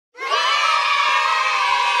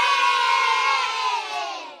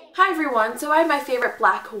Hi everyone, so I have my favorite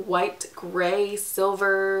black, white, gray,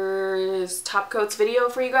 silvers top coats video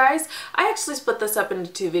for you guys. I actually split this up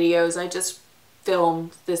into two videos. I just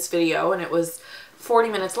filmed this video and it was 40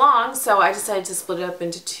 minutes long, so I decided to split it up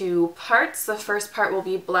into two parts. The first part will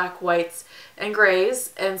be black, whites, and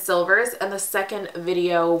grays and silvers, and the second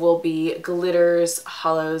video will be glitters,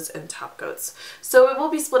 hollows, and top coats. So it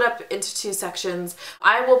will be split up into two sections.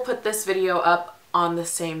 I will put this video up on the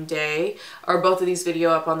same day, or both of these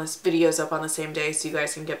videos up on the same day, so you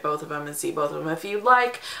guys can get both of them and see both of them if you'd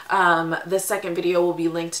like. The second video will be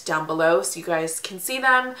linked down below so you guys can see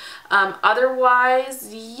them.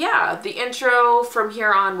 Otherwise, yeah, the intro from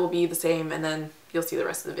here on will be the same, and then you'll see the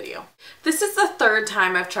rest of the video. This is the third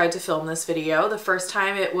time I've tried to film this video. The first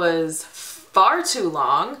time it was far too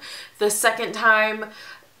long. The second time,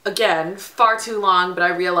 again, far too long, but I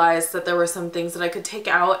realized that there were some things that I could take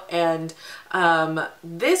out, and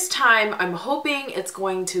this time I'm hoping it's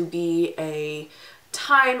going to be a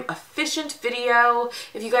time efficient video.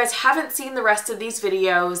 If you guys haven't seen the rest of these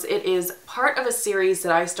videos, it is part of a series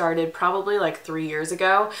that I started probably like 3 years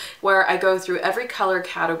ago, where I go through every color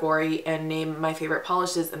category and name my favorite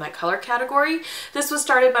polishes in that color category. This was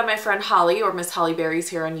started by my friend Holly, or Miss Holly Berries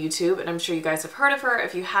here on YouTube, and I'm sure you guys have heard of her.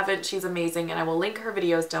 If you haven't, she's amazing, and I will link her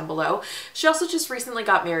videos down below. She also just recently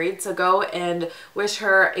got married, so go and wish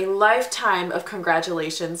her a lifetime of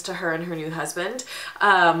congratulations to her and her new husband.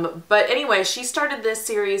 But anyway, she started this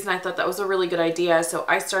series and I thought that was a really good idea, so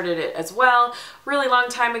I started it as well really long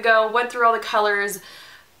time ago, went through all the colors,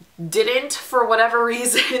 didn't for whatever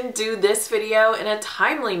reason do this video in a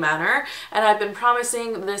timely manner, and I've been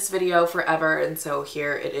promising this video forever, and so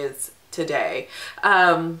here it is today.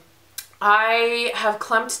 I have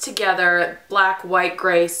clumped together black, white,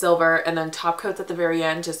 gray, silver, and then top coats at the very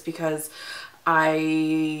end just because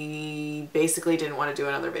I basically didn't want to do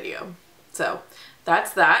another video. So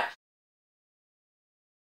that's that.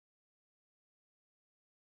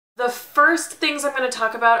 The first things I'm going to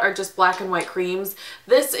talk about are just black and white creams.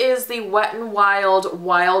 This is the Wet n Wild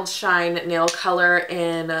Wild Shine nail color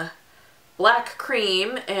in black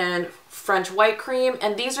cream and French white cream,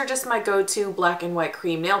 and these are just my go-to black and white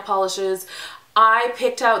cream nail polishes. I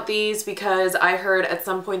picked out these because I heard at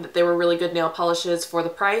some point that they were really good nail polishes for the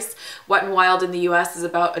price. Wet n Wild in the US is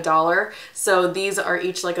about $1, so these are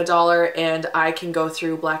each like $1, and I can go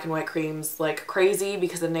through black and white creams like crazy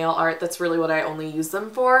because of nail art. That's really what I only use them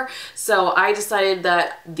for. So I decided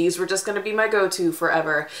that these were just going to be my go-to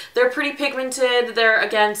forever. They're pretty pigmented. They're,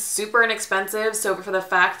 again, super inexpensive, so for the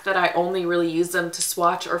fact that I only really use them to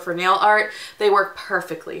swatch or for nail art, they work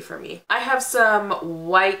perfectly for me. I have some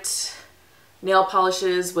white nail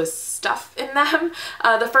polishes with stuff in them.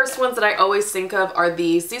 The first ones that I always think of are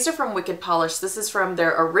these. These are from Wicked Polish. This is from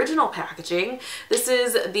their original packaging. This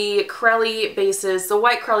is the Crelly bases, the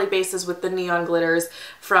white Crelly bases with the neon glitters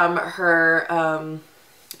from her,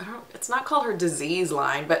 it's not called her disease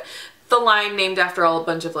line, but the line named after a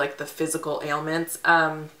bunch of like the physical ailments.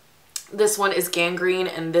 This one is Gangrene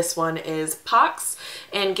and this one is Pox.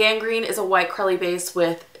 And Gangrene is a white Crelly base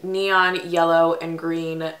with neon yellow and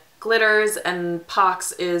green glitters, and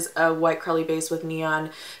Pox is a white Crelly base with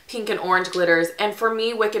neon pink and orange glitters. And for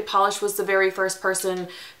me, Wicked Polish was the very first person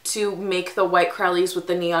to make the white Crellys with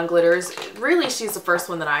the neon glitters. Really, she's the first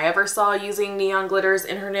one that I ever saw using neon glitters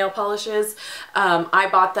in her nail polishes. I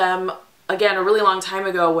bought them, again, a really long time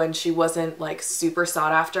ago when she wasn't like super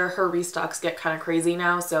sought after. Her restocks get kind of crazy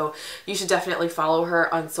now, so you should definitely follow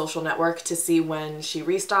her on social network to see when she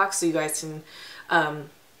restocks so you guys can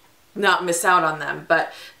not miss out on them.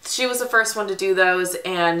 But she was the first one to do those,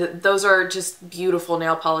 and those are just beautiful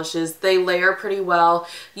nail polishes. They layer pretty well.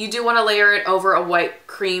 You do want to layer it over a white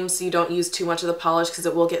cream so you don't use too much of the polish because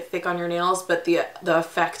it will get thick on your nails, but the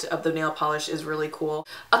effect of the nail polish is really cool.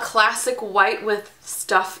 A classic white with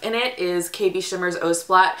stuff in it is KB Shimmer's O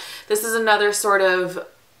Splat. This is another sort of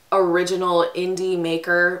original indie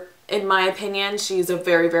maker. In my opinion, she's a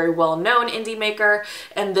very, very well-known indie maker,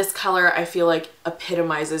 and this color I feel like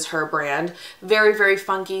epitomizes her brand. Very, very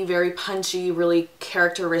funky, very punchy, really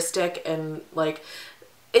characteristic, and like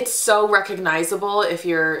it's so recognizable if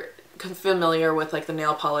you're familiar with like the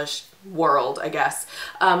nail polish world, I guess.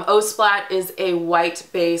 O Splat is a white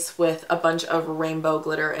base with a bunch of rainbow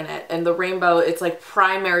glitter in it, and the rainbow, it's like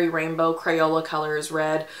primary rainbow Crayola colors: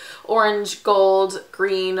 red, orange, gold,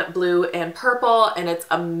 green, blue, and purple, and it's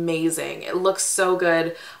amazing. It looks so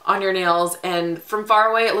good on your nails, and from far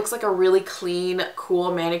away it looks like a really clean,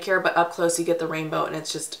 cool manicure, but up close you get the rainbow, and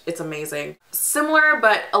it's amazing. Similar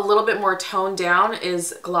but a little bit more toned down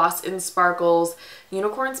is Gloss in Sparkle's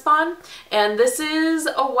Unicorn Spawn. one. And this is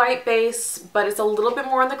a white base, but it's a little bit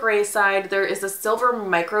more on the gray side. There is a silver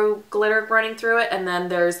micro glitter running through it, and then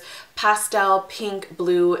there's pastel, pink,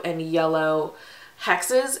 blue, and yellow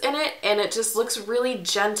hexes in it, and it just looks really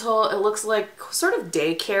gentle. It looks like sort of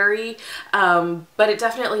daycare-y, but it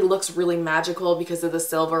definitely looks really magical because of the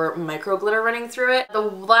silver micro glitter running through it. The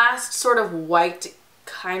last sort of white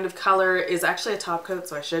kind of color is actually a top coat,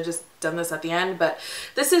 so I should have just done this at the end, but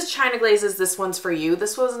this is China Glaze's This One's For You.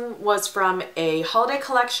 This one was from a holiday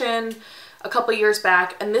collection a couple years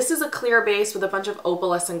back, and this is a clear base with a bunch of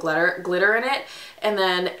opalescent glitter in it, and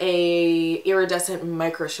then a iridescent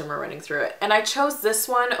micro shimmer running through it. And I chose this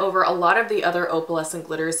one over a lot of the other opalescent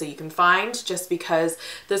glitters that you can find just because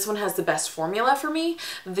this one has the best formula for me.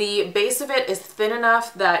 The base of it is thin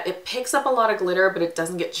enough that it picks up a lot of glitter, but it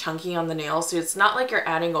doesn't get chunky on the nail, so it's not like you're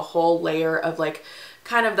adding a whole layer of like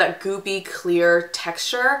kind of that goopy clear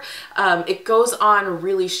texture. It goes on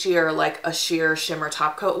really sheer, like a sheer shimmer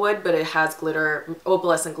top coat would, but it has glitter,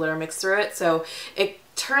 opalescent glitter mixed through it, so it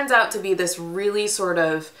turns out to be this really sort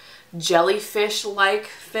of jellyfish-like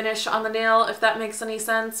finish on the nail, if that makes any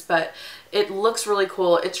sense. But it looks really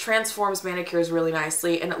cool. It transforms manicures really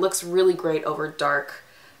nicely, and it looks really great over dark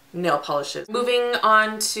nail polishes. Moving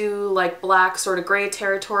on to like black sort of gray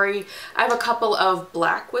territory, I have a couple of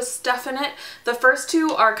black with stuff in it. The first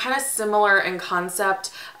two are kind of similar in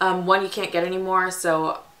concept. One you can't get anymore,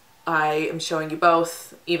 so I am showing you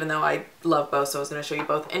both, even though I love both, so I was going to show you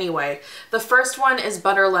both anyway. The first one is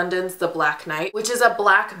Butter London's The Black Knight, which is a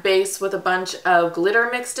black base with a bunch of glitter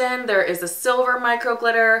mixed in. There is a silver micro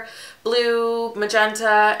glitter, blue,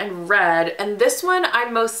 magenta, and red. And this one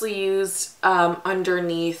I mostly used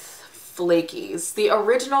underneath Flakies. The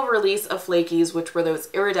original release of Flakies, which were those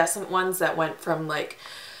iridescent ones that went from like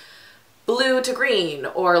blue to green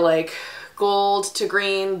or like gold to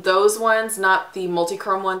green, those ones, not the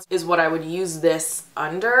multi-chrome ones, is what I would use this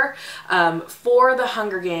under. For the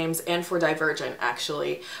Hunger Games and for Divergent,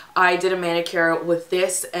 actually, I did a manicure with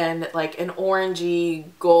this and like an orangey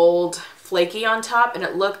gold flaky on top, and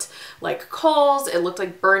it looked like coals. It looked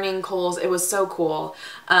like burning coals. It was so cool.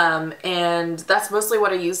 And that's mostly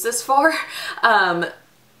what I use this for.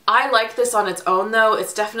 I like this on its own though.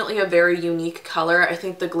 It's definitely a very unique color. I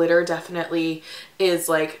think the glitter definitely is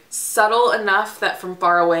like subtle enough that from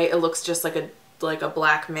far away it looks just like a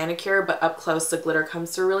black manicure, but up close the glitter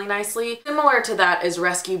comes through really nicely. Similar to that is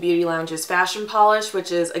Rescue Beauty Lounge's Fashion Polish,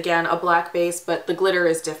 which is again a black base, but the glitter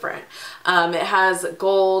is different. It has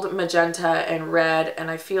gold, magenta, and red,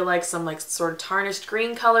 and I feel like some like sort of tarnished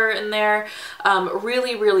green color in there.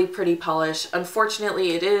 Really, really pretty polish.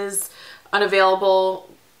 Unfortunately, it is unavailable,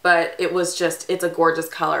 but it was just, it's a gorgeous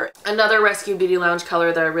color. Another Rescue Beauty Lounge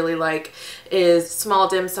color that I really like is Small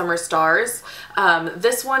Dim Summer Stars.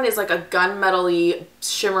 This one is like a gunmetal-y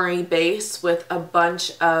shimmery base with a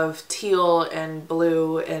bunch of teal and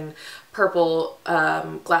blue and purple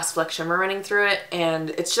glass fleck shimmer running through it, and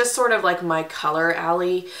it's just sort of like my color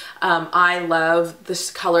alley. I love this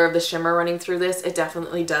color of the shimmer running through this. It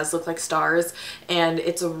definitely does look like stars, and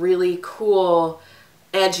it's a really cool,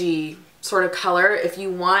 edgy sort of color. If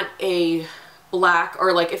you want a black,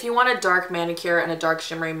 or like if you want a dark manicure and a dark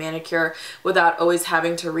shimmery manicure without always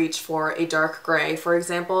having to reach for a dark gray, for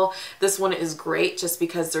example, this one is great just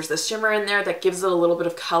because there's the shimmer in there that gives it a little bit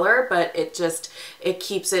of color, but it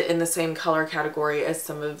keeps it in the same color category as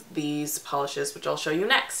some of these polishes, which I'll show you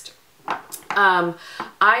next.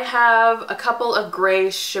 I have a couple of gray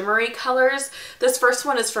shimmery colors. This first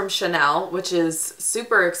one is from Chanel, which is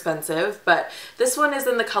super expensive, but this one is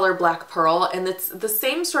in the color Black Pearl, and it's the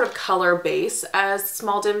same sort of color base as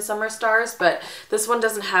Small Dim Summer Stars, but this one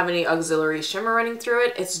doesn't have any auxiliary shimmer running through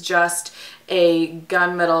it. It's just a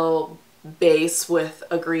gunmetal base with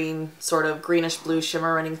a green, sort of greenish blue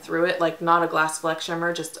shimmer running through it, like not a glass fleck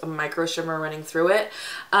shimmer, just a micro shimmer running through it.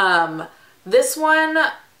 This one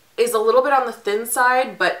is a little bit on the thin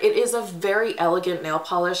side, but it is a very elegant nail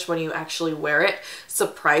polish when you actually wear it,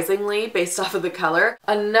 surprisingly, based off of the color.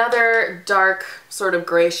 Another dark sort of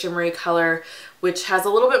gray shimmery color, which has a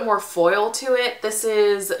little bit more foil to it. This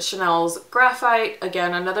is Chanel's Graphite.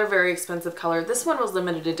 Again, another very expensive color. This one was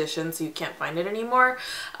limited edition, so you can't find it anymore.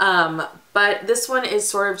 But this one is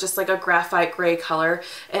sort of just like a graphite gray color.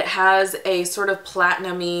 It has a sort of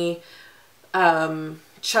platinum-y,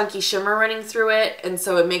 chunky shimmer running through it, and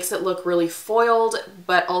so it makes it look really foiled,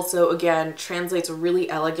 but also again translates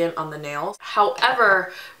really elegant on the nails.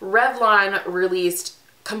 However, Revlon released,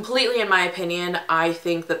 completely in my opinion, I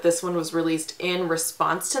think that this one was released in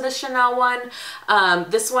response to the Chanel one.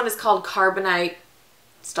 This one is called Carbonite.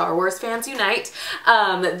 Star Wars fans unite.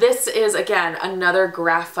 This is again another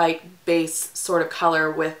graphite base sort of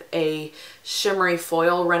color with a shimmery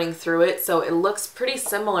foil running through it, so it looks pretty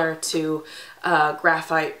similar to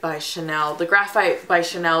Graphite by Chanel. The Graphite by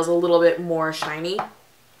Chanel is a little bit more shiny,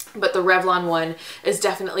 but the Revlon one is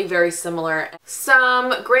definitely very similar.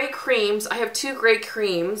 Some gray creams. I have two gray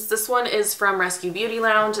creams. This one is from Rescue Beauty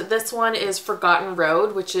Lounge. This one is Forgotten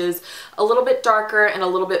Road, which is a little bit darker and a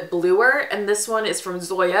little bit bluer. And this one is from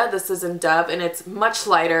Zoya. This is in Dove, and it's much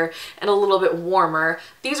lighter and a little bit warmer.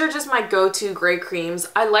 These are just my go-to gray creams.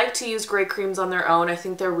 I like to use gray creams on their own. I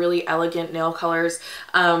think they're really elegant nail colors.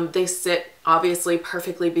 They sit obviously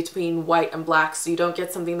perfectly between white and black, so you don't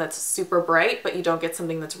get something that's super bright, but you don't get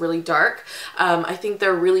something that's really dark. I think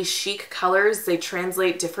they're really chic colors. They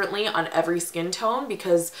translate differently on every skin tone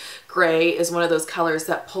because gray is one of those colors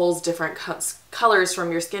that pulls different colors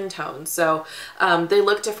from your skin tone. So they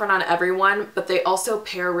look different on everyone, but they also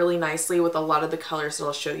pair really nicely with a lot of the colors that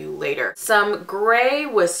I'll show you later. Some gray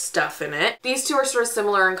with stuff in it. These two are sort of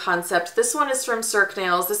similar in concept. This one is from Cirque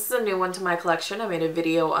Nails. This is a new one to my collection. I made a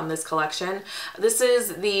video on this collection. This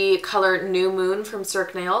is the color New Moon from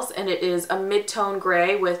Cirque Nails, and it is a mid-tone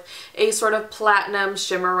gray with a sort of platinum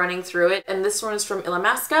shimmer running through it. And this one is from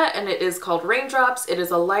Illamasqua, and it is called Raindrops. It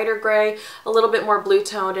is a lighter gray, a little bit more blue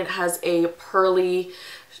toned. It has a pearly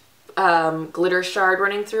glitter shard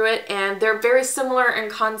running through it, and they're very similar in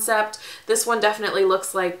concept. This one definitely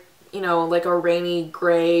looks like, you know, like a rainy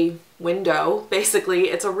gray window, basically.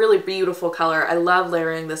 It's a really beautiful color. I love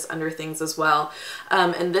layering this under things as well.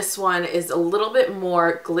 And this one is a little bit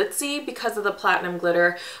more glitzy because of the platinum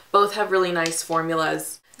glitter. Both have really nice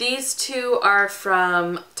formulas. These two are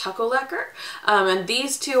from Taco Lacquer, and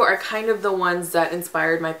these two are kind of the ones that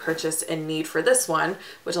inspired my purchase and need for this one,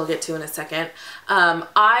 which I'll get to in a second.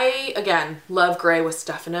 I, again, love gray with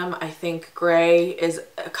stuff in them. I think gray is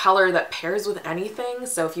a color that pairs with anything,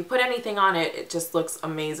 so if you put anything on it, it just looks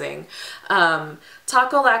amazing.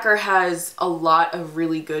 Taco Lacquer has a lot of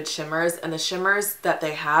really good shimmers, and the shimmers that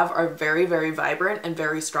they have are very, very vibrant and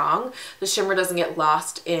very strong. The shimmer doesn't get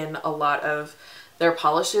lost in a lot of their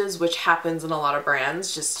polishes, which happens in a lot of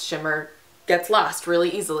brands. Just shimmer gets lost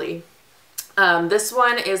really easily. This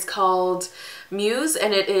one is called Muse,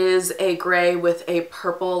 and it is a gray with a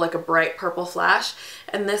purple, like a bright purple flash.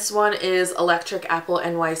 And this one is Electric Apple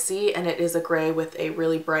NYC, and it is a gray with a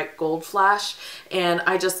really bright gold flash. And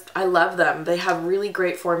I love them. They have really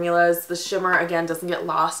great formulas. The shimmer, again, doesn't get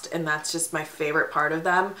lost, and that's just my favorite part of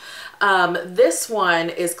them. This one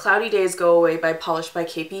is Cloudy Days Go Away by Polish by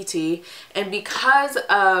KPT. And because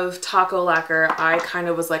of Taco Lacquer, I kind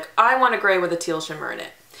of was like, I want a gray with a teal shimmer in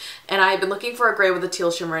it. And I had been looking for a gray with a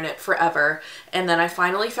teal shimmer in it forever. And then I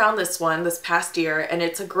finally found this one this past year, and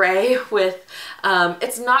it's a gray with,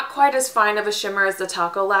 it's not quite as fine of a shimmer as the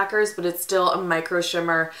Taco Lacquers, but it's still a micro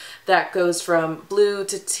shimmer that goes from blue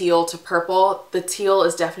to teal to purple. The teal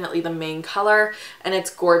is definitely the main color, and it's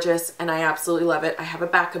gorgeous, and I absolutely love it. I have a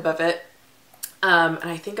backup of it. And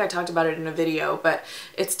I think I talked about it in a video, but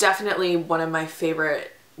it's definitely one of my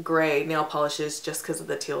favorite gray nail polishes just because of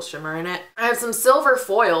the teal shimmer in it. I have some silver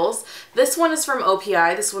foils. This one is from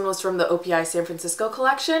OPI. This one was from the OPI San Francisco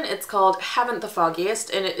collection. It's called Haven't the Foggiest,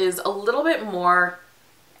 and it is a little bit more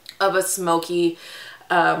of a smoky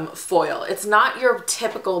foil. It's not your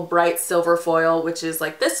typical bright silver foil, which is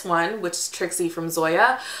like this one, which is Trixie from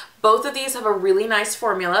Zoya. Both of these have a really nice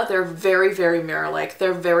formula. They're very, very mirror-like.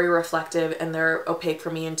 They're very reflective, and they're opaque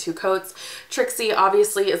for me in 2 coats. Trixie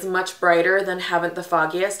obviously is much brighter than Haven't the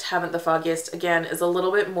Foggiest. Haven't the Foggiest, again, is a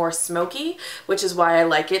little bit more smoky, which is why I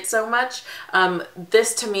like it so much.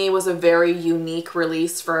 This to me was a very unique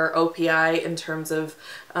release for OPI in terms of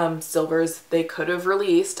silvers they could have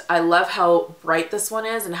released. I love how bright this one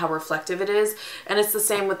is and how reflective it is, and it's the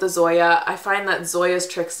same with the Zoya. I find that Zoya's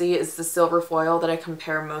Trixie is the silver foil that I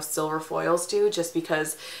compare most silver foils to, just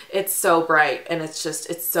because it's so bright and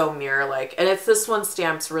it's so mirror-like, and this one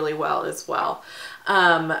stamps really well as well.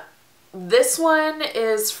 This one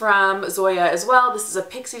is from Zoya as well. This is a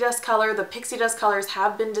pixie dust color. The pixie dust colors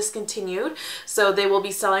have been discontinued, so they will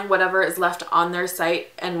be selling whatever is left on their site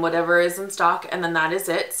and whatever is in stock, and then that is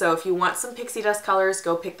it. So if you want some pixie dust colors,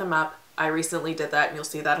 go pick them up. I recently did that, and you'll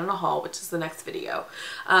see that in a haul, which is the next video.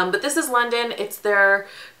 But this is London. It's their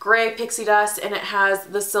gray pixie dust, and it has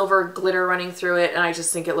the silver glitter running through it, and I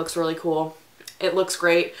just think it looks really cool. It looks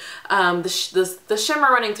great. The shimmer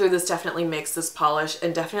running through this definitely makes this polish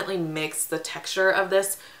and definitely makes the texture of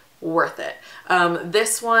this worth it.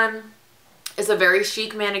 This one is a very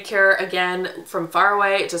chic manicure. Again, from far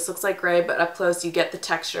away it just looks like gray, but up close you get the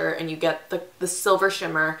texture and you get the silver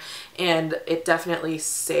shimmer, and it definitely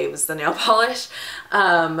saves the nail polish.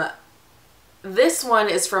 This one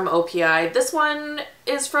is from OPI. This one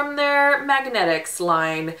is from their Magnetics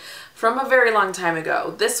line from a very long time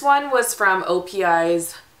ago. This one was from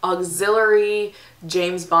OPI's auxiliary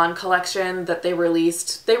James Bond collection that they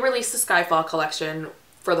released. They released the Skyfall collection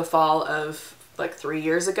for the fall of like 3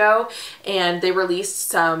 years ago, and they released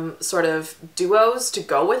some sort of duos to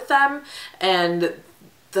go with them, and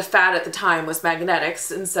the fad at the time was magnetics,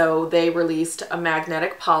 and so they released a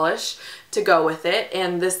magnetic polish to go with it,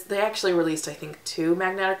 and they actually released I think 2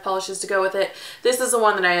 magnetic polishes to go with it. This is the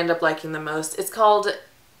one that I end up liking the most. It's called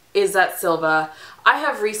Is That Silva. I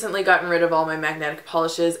have recently gotten rid of all my magnetic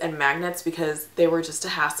polishes and magnets because they were just a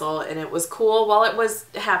hassle, and it was cool while it was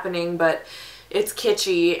happening, but it's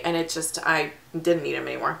kitschy and it just, I didn't need them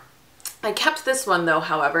anymore. I kept this one though,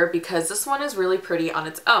 however, because this one is really pretty on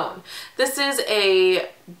its own. This is a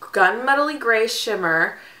gunmetal-y gray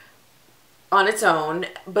shimmer on its own,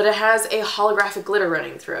 but it has a holographic glitter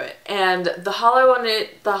running through it. And the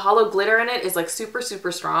hollow glitter in it is like super,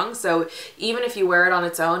 super strong. So even if you wear it on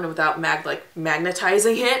its own without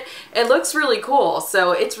magnetizing it, it looks really cool.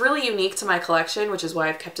 So it's really unique to my collection, which is why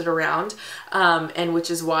I've kept it around. And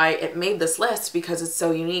which is why it made this list, because it's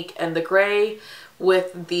so unique. And the gray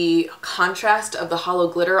with the contrast of the hollow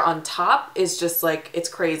glitter on top is just like, it's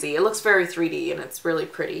crazy. It looks very 3D and it's really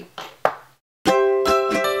pretty.